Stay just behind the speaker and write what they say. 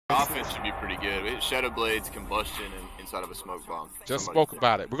offense should be pretty good. We hit Shadow Blades, Combustion, and inside of a Smoke Bomb. Just spoke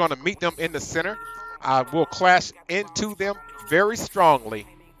about it. We're going to meet them in the center. We'll clash into them very strongly.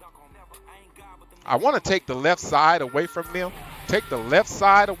 I want to take the left side away from them. Take the left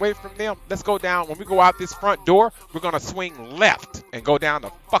side away from them. Let's go down. When we go out this front door, we're going to swing left and go down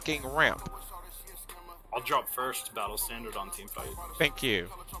the fucking ramp. I'll drop first battle standard on team fight. Thank you.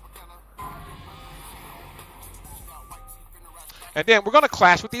 And then we're going to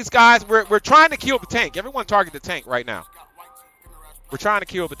clash with these guys. We're trying to kill the tank. Everyone target the tank right now. We're trying to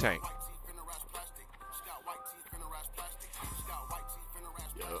kill the tank.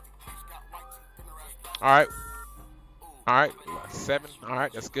 All right. All right. 7. All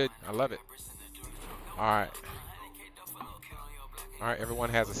right. That's good. I love it. All right. All right.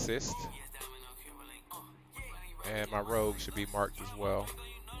 Everyone has assist. And my rogue should be marked as well.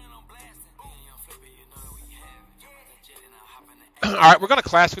 All right. We're going to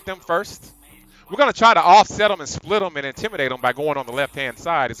clash with them first. We're going to try to offset them and split them and intimidate them by going on the left-hand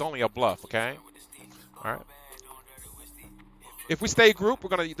side. It's only a bluff, okay? All right. If we stay grouped, we're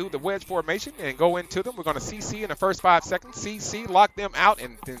going to do the wedge formation and go into them. We're going to CC in the first 5 seconds. CC, lock them out,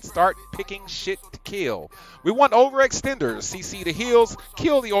 and then start picking shit to kill. We want overextenders. CC the heals.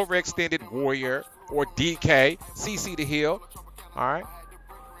 Kill the overextended warrior or DK. CC the heal. All right.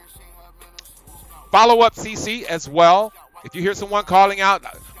 Follow up CC as well. If you hear someone calling out,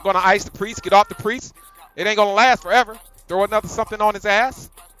 I'm going to ice the priest, get off the priest. It ain't going to last forever. Throw another something on his ass.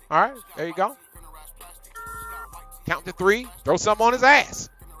 All right. There you go. Count to 3. Throw something on his ass.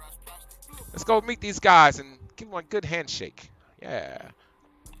 Let's go meet these guys and give them a good handshake. Yeah.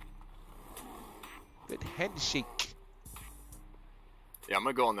 Good handshake. Yeah, I'm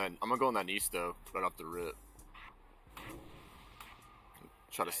gonna go on that. I'm gonna go on that Nisto right off the rip.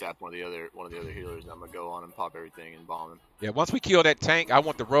 Try to sap one of the other healers, and I'm gonna go on and pop everything and bomb him. Yeah, once we kill that tank, I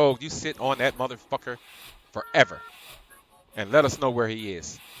want the rogue. You sit on that motherfucker forever, and let us know where he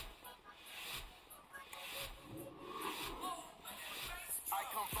is.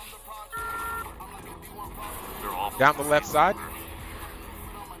 Down the left side.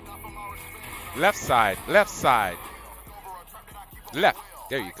 Left side. Left side. Left.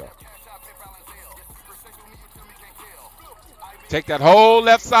 There you go. Take that whole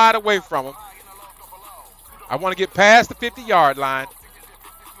left side away from him. I want to get past the 50-yard line.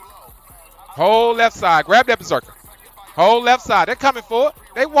 Whole left side. Grab that berserker. Whole left side. They're coming for it.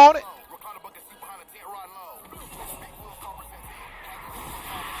 They want it.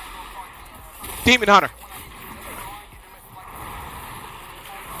 Demon Hunter.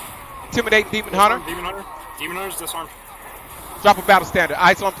 Intimidate Demon Hunter. Demon Hunter. Demon Hunter's disarmed. Drop a battle standard.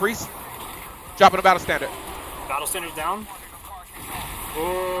 Ice on priest. Dropping a battle standard. Battle standard down.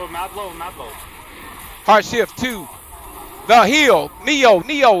 Oh, mad low, mad low. Hard shift to the heal.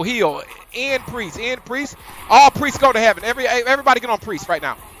 Neo heal. End priest. All priests go to heaven. Everybody get on priest right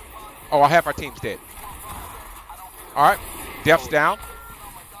now. Oh, half our team's dead. All right. Death's down.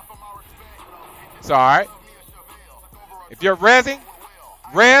 It's all right. If you're rezzing,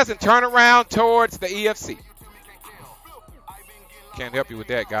 res and turn around towards the EFC. Can't help you with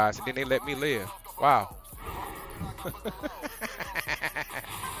that, guys. And then they let me live. Wow.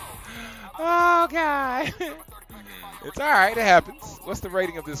 Oh, God. It's all right. It happens. What's the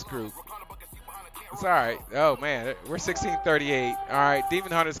rating of this group? It's all right. Oh, man. We're 1638. All right.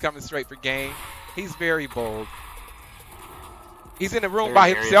 Demon Hunter's coming straight for game. He's very bold. He's in the room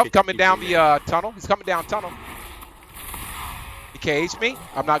by himself coming down the tunnel. He's coming down tunnel. He caged me.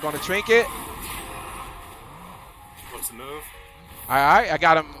 I'm not going to trinket. What's the move? All right. I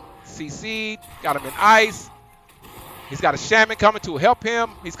got him CC'd. Got him in ice. He's got a shaman coming to help him.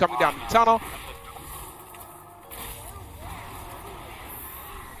 He's coming down the tunnel.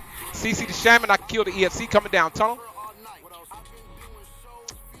 CC the shaman. I can kill the EFC coming down tunnel.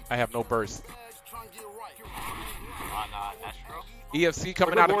 I have no burst. EFC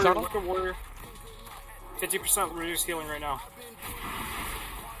coming out of tunnel. 50% reduced healing right now.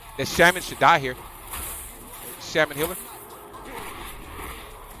 The shaman should die here. Shaman healer.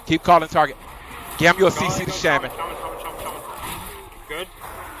 Keep calling target. Gamule CC the shaman. Good.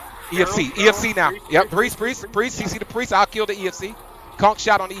 EFC now. Yep, priest, CC the priest. I'll kill the EFC. Conk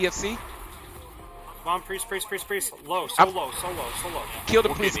shot on the EFC. Come on, priest. Low, so low. Kill the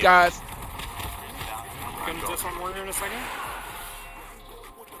priest, guys. Gonna disarm warrior in a second.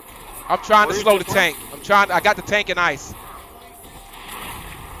 I'm trying to slow the tank. I got the tank in ice.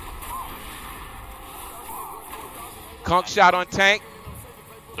 Conk shot on tank.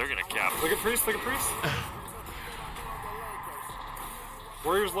 They're gonna cap. Look at priest.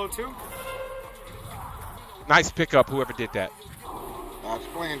 Warrior's low too. Nice pickup, whoever did that. That's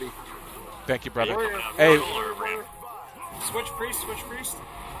Blandy. Thank you, brother. Warrior. Hey. Warrior. Switch priest, switch priest.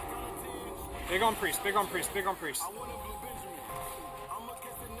 Big on priest, big on priest, big on priest.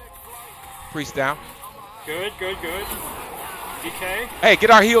 Priest down. Good, good, good. DK. Hey, get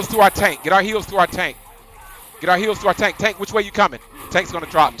our heals to our tank. Get our heals to our tank. Get our heals to our tank. Tank, which way you coming? Tank's gonna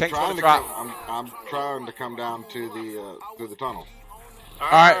drop. Tank's gonna drop. I'm trying to come down to the through the tunnel. All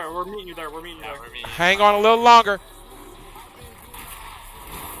right. right, we're meeting you there. We're meeting you there. Hang on a little longer.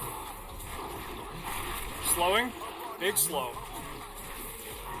 Slowing. Big slow.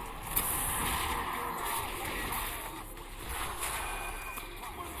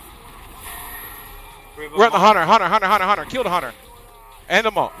 We're at the hunter. Kill the hunter. And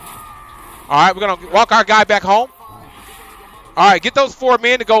the monk. All right, we're going to walk our guy back home. All right, get those 4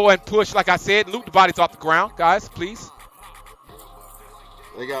 men to go and push, like I said. Loot the bodies off the ground, guys, please.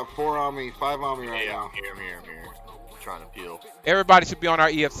 They got 4 on me, 5 on me right now. I'm here. I'm trying to peel. Everybody should be on our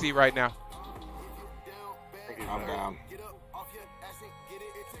EFC right now. I'm down.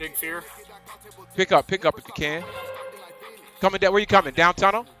 Big fear. Pick up if you can. Coming down. Where you coming? Down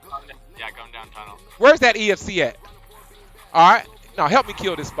tunnel? Yeah, going down tunnel. Where's that EFC at? All right. Now help me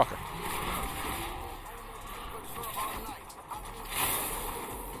kill this fucker.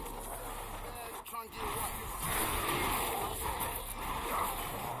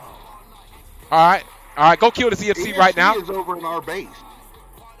 All right. Go kill this EFC right now. He is over in our base.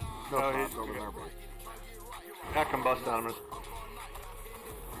 No, Oh, it's he's not over in our base. I can bust on him.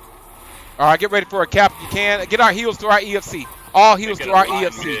 All right, get ready for a cap if you can. Get our heals to our EFC. All heals to our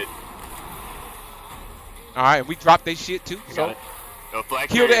EFC. All right, and we dropped their shit too. So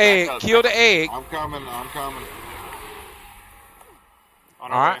kill the egg. Kill the egg. I'm coming. On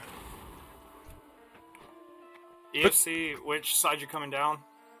All our right. way. EFC, which side you coming down?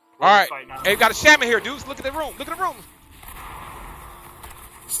 All right. Fight now. Hey, we got a shaman here, dudes. Look at the room.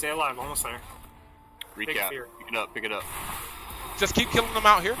 Stay alive, almost there. Recap. fear. Pick it up. Just keep killing them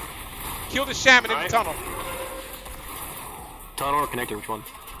out here. Kill the shaman in the tunnel. Tunnel or connector? Which one?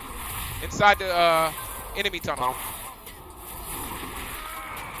 Inside the enemy tunnel.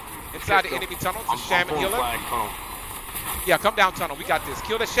 Inside the enemy tunnel. It's a shaman healer. Tunnel. Yeah, come down tunnel. We got this.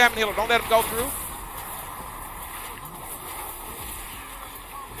 Kill the shaman healer. Don't let him go through.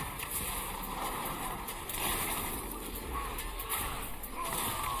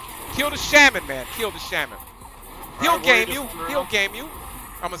 Kill the shaman, man. Kill the shaman. He'll game you. He'll game you.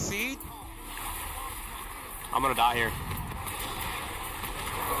 I'm a seed. I'm gonna die here.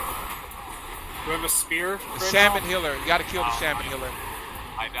 Do we have a spear? The shaman healer. You gotta kill the shaman healer.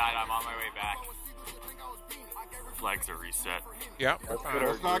 I died. I'm on my way back. Flags are reset. Yeah.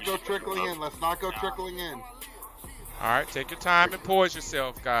 Let's not go trickling in. Let's not go trickling in. All right, take your time and poise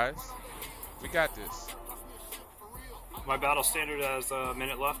yourself, guys. We got this. My battle standard has a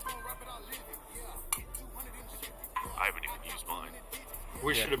minute left. I haven't even used mine.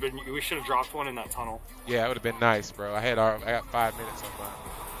 We should have dropped one in that tunnel. Yeah, it would have been nice, bro. I got 5 minutes on mine.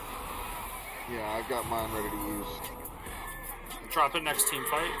 Yeah, I've got mine ready to use. Drop it next team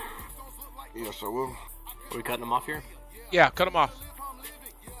fight. Yes, I will. Are we cutting them off here? Yeah, cut them off.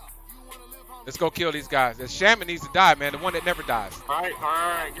 Let's go kill these guys. The shaman needs to die, man. The one that never dies. All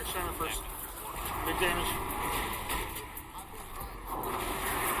right. Get shaman first. Big damage.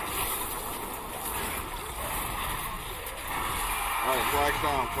 All right,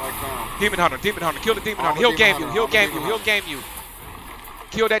 flags down. Demon hunter. Kill the demon hunter. He'll game you.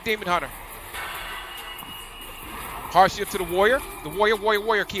 Kill that demon hunter. Hardship to the warrior. The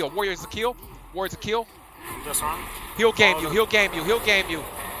warrior kill. Warrior's a kill. Disarm. He'll game you.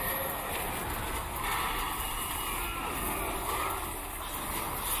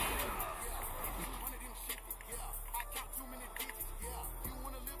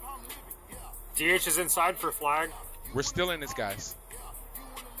 DH is inside for flag. We're still in this, guys.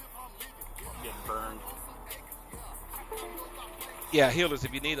 Getting burned. Yeah, healers,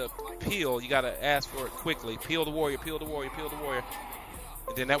 if you need a peel, you got to ask for it quickly. Peel the warrior.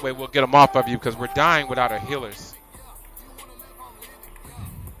 And then that way we'll get them off of you because we're dying without our healers.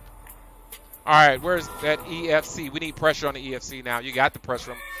 All right, where's that EFC? We need pressure on the EFC now. You got the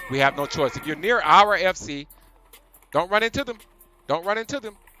pressure. We have no choice. If you're near our FC, don't run into them.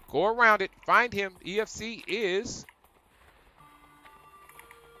 Go around it. Find him. EFC is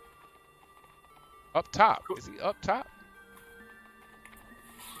up top. Is he up top?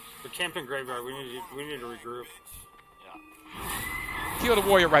 The camping graveyard. We need to regroup. Yeah. Kill the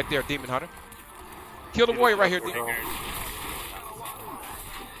warrior right there, Demon Hunter. Kill the warrior right here, Demon Hunter.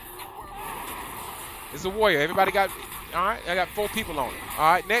 It's a warrior. Everybody got... All right, I got 4 people on it.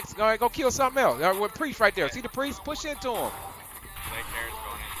 All right, next, go kill something else. With priest right there. See the priest? Push into him. Take care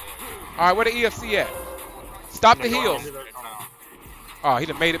All right, where the EFC at? Stop the heals. Oh, he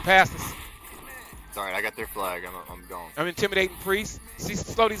done made it past us. It's alright, I got their flag. I'm gone. I'm intimidating priest. See,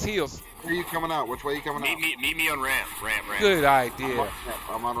 slow these heals. Where are you coming out? Which way are you coming out? Meet me on ramp. Ramp. Good idea.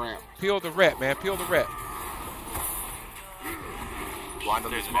 I'm on ramp. Peel the rep, man. Peel the rep. Blind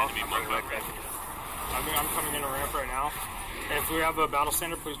on this mob. I'm coming in a ramp right now. If we have a battle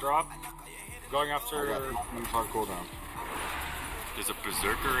standard, please drop. Going after. I got on cooldown. There's a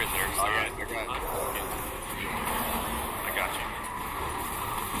berserker in there. So I got you.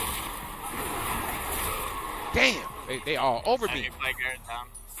 Damn, they all over me.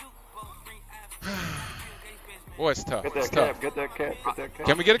 Boy, it's tough. Get It's that cap, tough. get that cap, get that cap.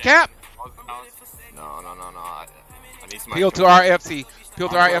 Can we get a cap? No. I need some. Peel to our FC. Peel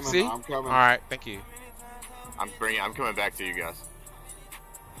to our I'm FC. coming, I'm coming. All right, thank you. I'm coming back to you guys.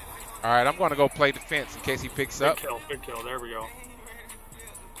 All right, I'm going to go play defense in case he picks up. Big kill. There we go.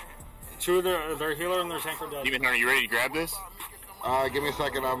 Two of their healer and their tank are dead. Demon Hunter, you ready to grab this? Give me a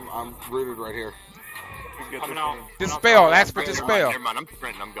second. I'm rooted right here. Coming out. Dispel. Ask for dispel. Never mind. I'm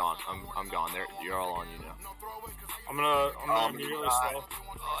sprinting. I'm gone. I'm gone. You're all on you now. I'm gonna immediately slow.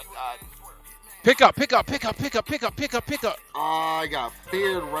 Pick up. I got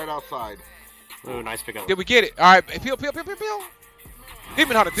feared right outside. Ooh, nice pickup. Did we get it? All right, peel.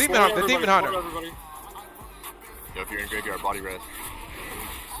 Demon Hunter. Everybody. Yo, if you're in graveyard, body rest.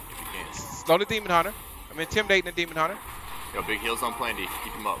 Slow the Demon Hunter. I'm intimidating the Demon Hunter. Yo, big heals on Plan D.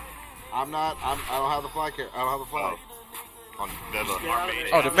 Keep him up. I don't have the flag here. I don't have the flag. On Viva.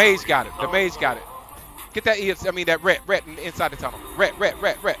 Oh, the mage got it. Get that EFC. I mean that ret inside the tunnel. Ret.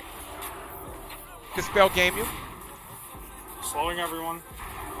 Dispel game you. Slowing everyone.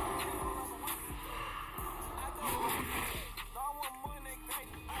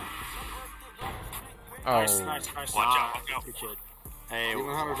 Oh. Nice. Watch out. Good shit. Hey,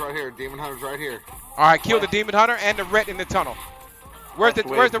 Demon Hunter's right here. All right, kill the Demon Hunter and the ret in the tunnel. Where's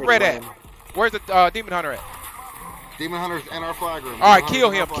the ret at? Where's the Demon Hunter at? Demon Hunter's in our flag room. All right, kill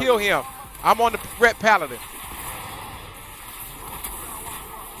him. I'm on the ret paladin.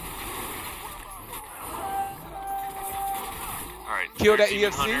 all right. Kill that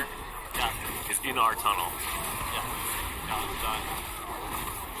Demon EFC. Hunter, yeah, is in our tunnel. Yeah. Done.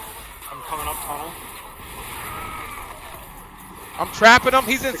 I'm coming up tunnel. I'm trapping him.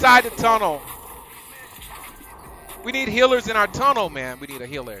 He's inside the tunnel. We need healers in our tunnel, man. We need a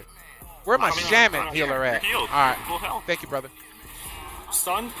healer. Where my shaman healer at? You're All healed. right. Full health. Thank you, brother.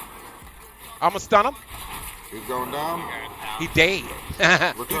 Stunned. I'm going to stun him. He's going down. He dead.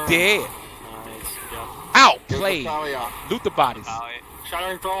 He dead. Nice. Yeah. Outplayed. Get the tally out. Loot the bodies.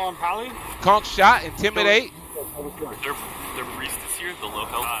 Shattering throw on Pally. Conk shot. Intimidate. Their priest is here, the low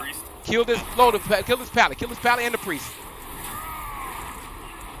health priest. Kill this pally. Kill this pally and the priest.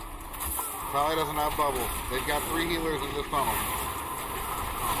 Pally doesn't have bubble. They've got 3 healers in this tunnel.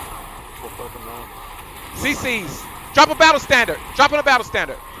 CC's. Drop a battle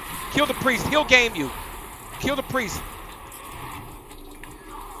standard. Kill the priest. He'll game you. Kill the priest.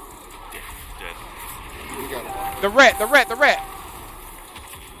 Dead. You got it. The ret.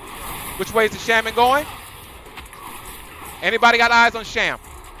 Which way is the shaman going? Anybody got eyes on Sham?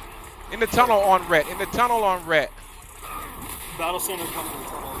 In the tunnel on ret. Battle standard coming in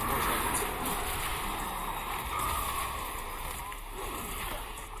tunnel.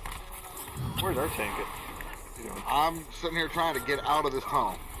 Where's our tank at? I'm sitting here trying to get out of this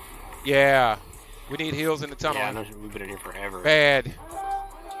tunnel. Yeah. We need heals in the tunnel. Yeah, I know we've been in here forever. Bad.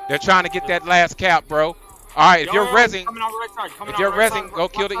 They're trying to get that last cap, bro. All right, if you're rezzing, go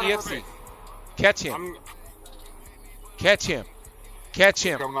kill the EFC. Catch him.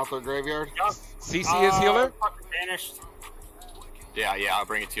 Coming out their graveyard. CC is healer. Vanished. Yeah, I'll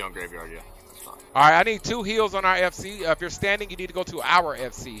bring it to you on graveyard. Yeah, that's fine. All right, I need 2 heals on our FC. If you're standing, you need to go to our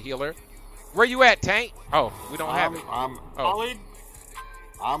FC healer. Where you at, Tank? Oh, we don't have it. I'm Ollie,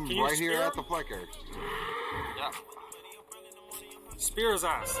 right here at the flicker. Yeah. spear his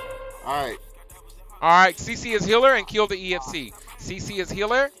ass. All right, CC is healer and kill the EFC. CC is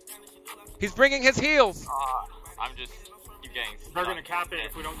healer. He's bringing his heals. I'm just, you getting They're gonna cap it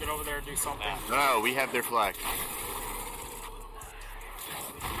if we don't get over there and do something. No, we have their flag.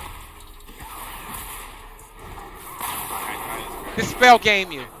 Dispel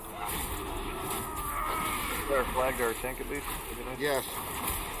game you. Is there a flag to our tank at least? Yes,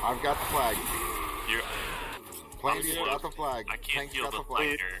 I've got the flag. You, Plain's got the flag. I can't Tank's heal got the the flag.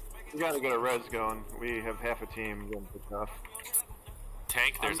 fighter. We gotta get a res going. We have half a team getting picked off.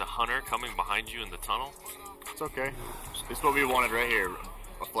 Tank, there's a hunter coming behind you in the tunnel. It's okay. This is what we wanted right here.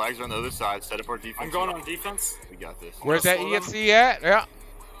 Our flags are on the other side. Set up our defense. I'm going on defense. We got this. Where's that Slow them. EFC at? Yeah.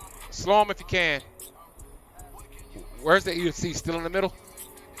 Slow him if you can. Where's the EFC? Still in the middle?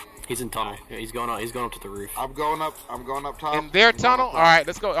 He's in tunnel. Yeah, he's going up to the roof. I'm going up top. In their tunnel? All right,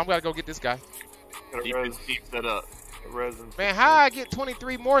 let's go. I'm gonna go get this guy. Keep set up. Man, how I get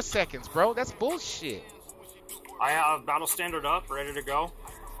 23 more seconds, bro? That's bullshit. I have battle standard up, ready to go.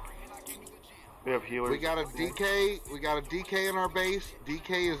 We have healers. We got a DK. We got a DK in our base.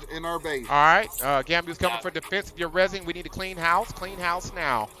 DK is in our base. All right, Gambu's coming for defense. If you're rezzing, we need to clean house. Clean house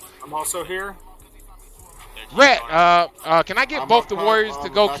now. I'm also here. Red, can I get I'm both up the top warriors on to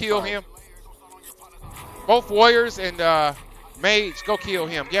the go backside. kill him? Both warriors and mage, go kill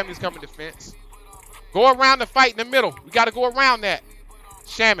him. Gambu's coming defense. Go around the fight in the middle. We got to go around that.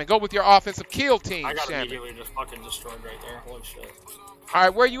 Shaman, go with your offensive kill team. I got Shaman. immediately just fucking destroyed right there. Holy shit. All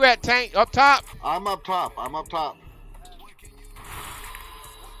right, where you at, Tank? Up top? I'm up top. I'm up top.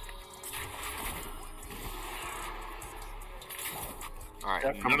 All right.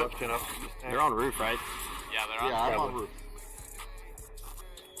 Yeah, none of- combustion up. They're on roof, right? Yeah, they're on. Yeah, I'm on roof.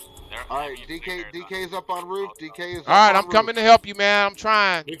 All right, DK's up on roof. DK is up All right, on I'm roof. coming to help you, man. I'm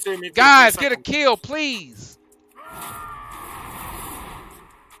trying. Me too, me too. Guys, 2 get a seconds. kill, please.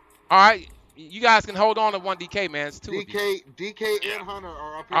 All right, you guys can hold on to 1 DK, man. It's 2 of you. DK and Hunter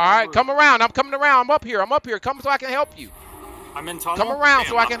are up here. All on right, roof. come around. I'm coming around. I'm up here. I'm up here. Come so I can help you. I'm in tunnel. Come around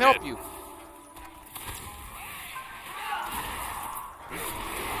so I I'm can dead. help you.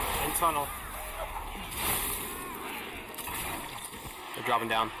 In tunnel. They're dropping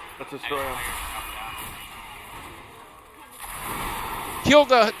down. Let's destroy him. Kill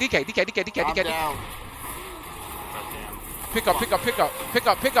the DK. I'm down. Pick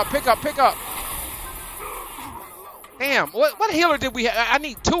up. Damn, what healer did we have? I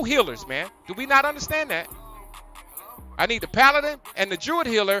need 2 healers, man. Do we not understand that? I need the Paladin and the Druid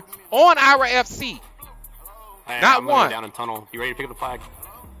healer on our FC. Hey, Not I'm gonna one. go down in tunnel. You ready to pick up the flag?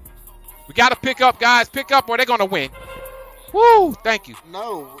 We got to pick up, guys. Pick up or they're going to win. Woo, thank you.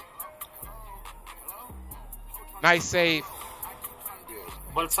 No. Nice save.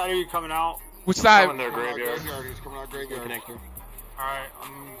 What side are you coming out? Which side? Coming their Coming out graveyard. graveyard. He's coming out graveyard. Connector. Alright,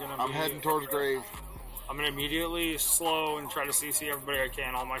 I'm heading towards grave. I'm gonna immediately slow and try to CC everybody I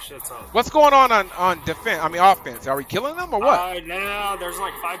can. All my shit's up. What's going on defense? I mean offense. Are we killing them or what? No, there's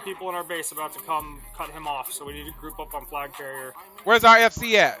like 5 people in our base about to come cut him off, so we need to group up on flag carrier. Where's our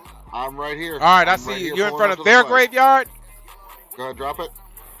FC at? I'm right here. All right, I I'm see right you. here You're in pulling front up of to the their flag. graveyard. Go ahead, drop it.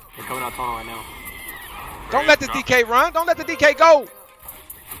 They're coming out tunnel right now. Don't let the DK run. Don't let the DK go.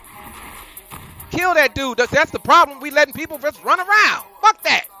 Kill that dude. That's the problem. We letting people just run around. Fuck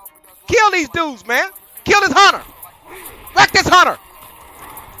that. Kill these dudes, man. Kill this hunter. Wreck this hunter.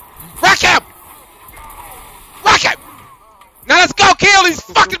 Wreck him. Wreck him. Now let's go kill these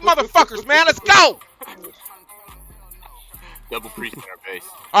fucking motherfuckers, man. Let's go. Double priest in our base.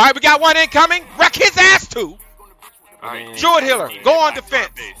 All right, we got one incoming. Wreck his ass too. All right. Druid healer, go on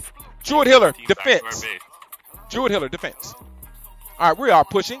defense. Druid healer, Team back to our defense. base. Druid healer, defense. All right, we are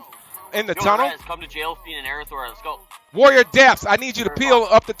pushing in the tunnel. Guys, come to jail, Fiend and Arathor. Let's go. Warrior depths. I need you to peel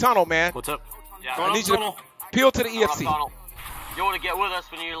up the tunnel, man. What's up? Yeah, Going I up need you tunnel. to peel to the Going up EFC. tunnel. You want to get with us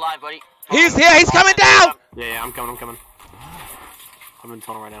when you're live, buddy? He's here. He's coming down. Yeah, I'm coming. I'm in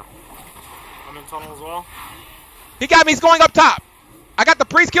tunnel right now. I'm in tunnel as well. He got me. He's going up top. I got the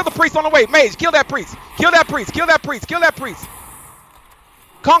priest. Kill the priest on the way. Mage, kill that priest. Kill that priest. Kill that priest. Kill that priest.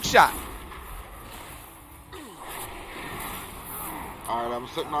 Conk shot. All right, I'm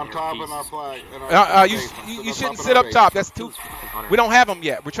sitting on top in our flag. In our You base. I'm sitting on shouldn't in sit our up base. top. That's too. Hunter. We don't have him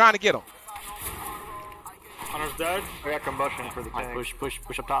yet. We're trying to get him. Hunter's dead. I got combustion for the All right, tank.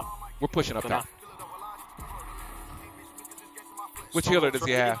 push up top. We're pushing up Go top. now. Which healer does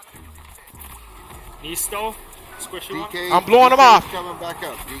he have? Nisto. Squishy one. DK, I'm blowing him DK's off. coming back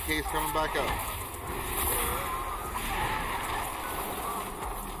up. DK's coming back up.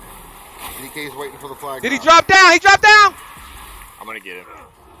 DK's waiting for the flag. Did he now. drop down? He dropped down. I'm gonna get him.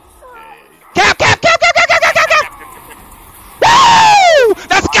 Cap. Woo!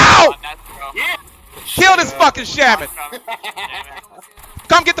 Let's go. Yeah. Kill this fucking shaman.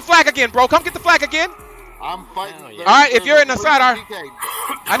 Come get the flag again, bro. Come get the flag again. I'm fighting. Hell yeah. There's- All right, if there's you're a in the priest side, and DK.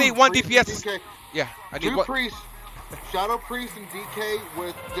 I need 1 Priest and DPS. DK. Yeah, I need 2 what? priests, Shadow Priest and DK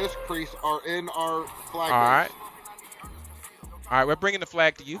with Disc Priest are in our flag. All right. base. All right, we're bringing the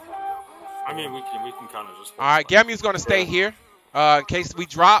flag to you. I mean, we can kind of just. All right, Gamu's going to stay here in case we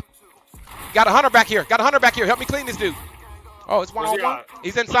drop. Got a hunter back here. Help me clean this dude. Oh, it's Where's he 1-on-1. at?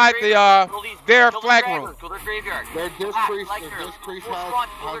 He's inside their Kill flag the room. driver, Kill their graveyard. Their Disc Ah, Priest, like their yours. Disc Priest Full has front,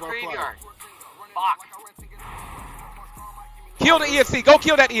 kill our their flag. graveyard. Fuck. Kill the EFC. Go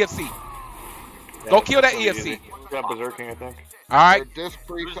kill that EFC. Go kill that EFC. Got berserking, I think. All right. Disc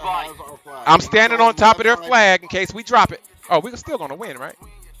Priest Who's has our flag. I'm He's standing going on top of their left side. flag in case we drop it. Oh, we're still gonna win, right?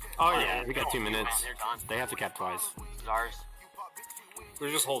 Oh Yeah, we got 2 minutes. They're done. They have to cap twice. It's ours.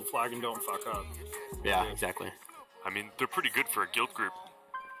 We just hold flag and don't fuck up. Yeah, exactly. I mean, they're pretty good for a guild group.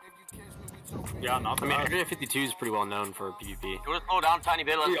 Yeah, not I mean, bad. Area 52 is pretty well known for PvP. You want to slow down a tiny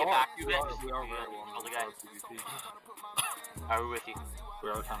bit? Let's We get are. back to We it. are very well Kill the known guy. for PvP. Are we with you? We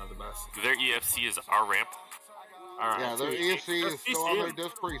are kind of the best. Their EFC is our ramp. Alright. Yeah, their EFC is still on their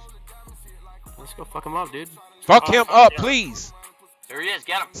Disc Priest. Let's go fuck him up, dude. Fuck him Oh, up, yeah. please. There he is.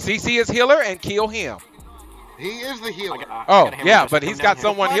 Get him. CC is healer and kill him. He is the healer. Oh, gotta hammer yeah, fist but him he's down got here.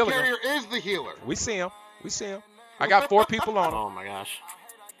 someone Flag healing him. carrier is the healer. We see him. We see him. I got 4 people on him. Oh my gosh.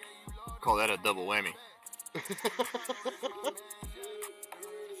 Call that a double whammy.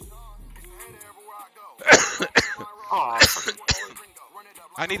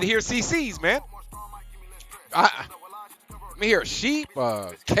 I need to hear CCs, man. Let me hear sheep,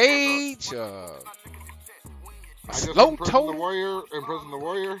 cage, I just slow imprisoned the toe. warrior. Imprison the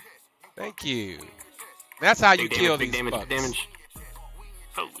warrior. Thank you. That's how you Big kill damage, these big damage, bugs. big damage.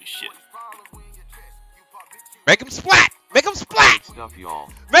 Holy shit. Make them splat. Make them splat. Stuff y'all.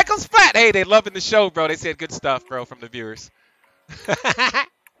 Make them splat. Hey, they loving the show, bro. They said good stuff, bro, from the viewers.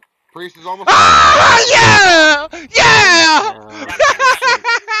 Priest is almost. Ah, yeah! Yeah!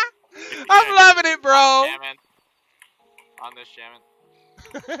 I'm loving it, bro. Shaman. On this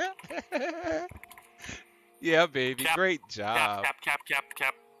shaman. Yeah, baby. Cap, Great job. Cap.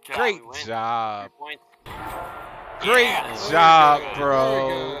 Great We win. job. 3 points. Great Yeah. job, Very bro.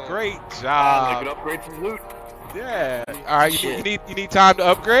 good. Great They could job. upgrade some loot. Yeah. All right, you need time to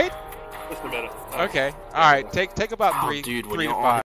upgrade? Just a minute. Okay. All right. Take about Oh, three dude, when to you're on 5.